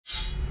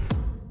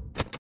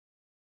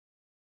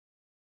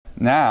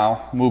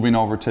Now, moving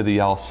over to the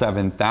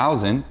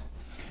L7000,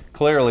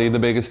 clearly the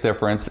biggest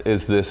difference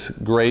is this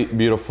great,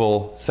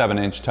 beautiful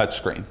 7-inch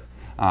touchscreen.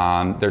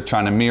 They're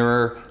trying to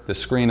mirror the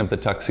screen of the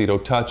Tuxedo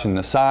Touch in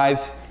the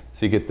size,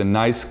 so you get the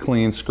nice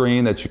clean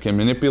screen that you can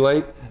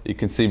manipulate. You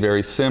can see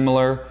very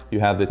similar. You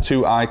have the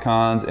 2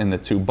 icons and the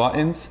 2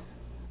 buttons.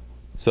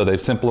 So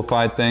they've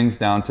simplified things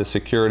down to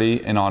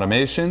security and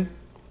automation,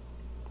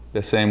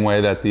 the same way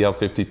that the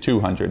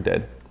L5200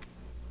 did.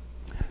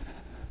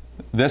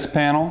 This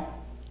panel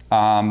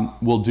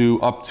will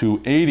do up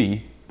to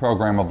 80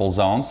 programmable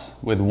zones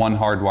with 1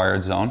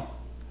 hardwired zone.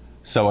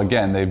 So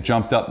again, they've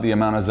jumped up the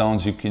amount of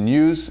zones you can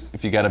use.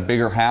 If you got a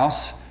bigger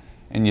house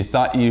and you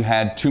thought you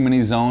had too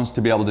many zones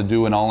to be able to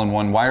do an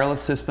all-in-one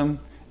wireless system,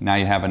 now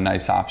you have a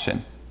nice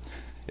option.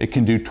 It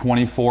can do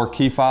 24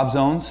 key fob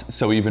zones,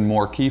 so even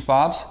more key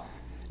fobs.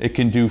 It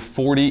can do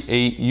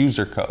 48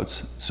 user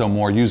codes, so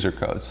more user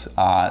codes.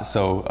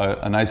 So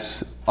a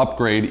nice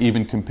upgrade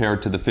even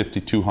compared to the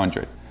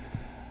 5200.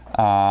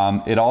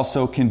 It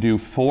also can do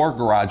 4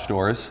 garage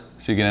doors,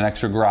 so you get an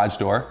extra garage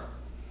door.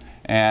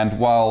 And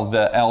while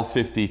the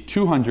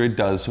L5200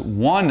 does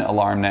 1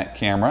 AlarmNet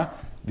camera,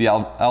 the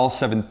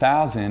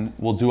L7000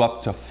 will do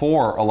up to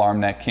 4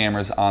 AlarmNet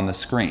cameras on the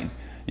screen.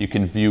 You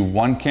can view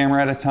 1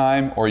 camera at a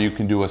time, or you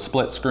can do a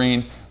split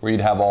screen where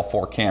you'd have all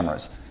 4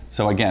 cameras.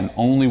 So again,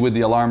 only with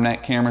the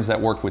AlarmNet cameras that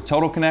work with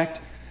Total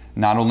Connect,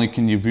 not only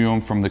can you view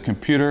them from the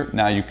computer,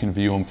 now you can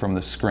view them from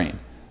the screen.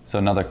 So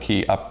another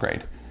key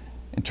upgrade.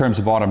 In terms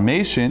of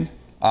automation,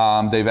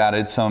 they've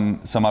added some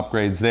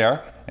upgrades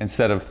there.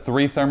 Instead of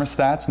 3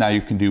 thermostats, now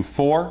you can do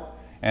 4,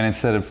 and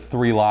instead of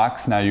 3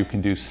 locks, now you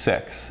can do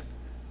 6.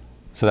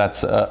 So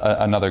that's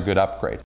another good upgrade.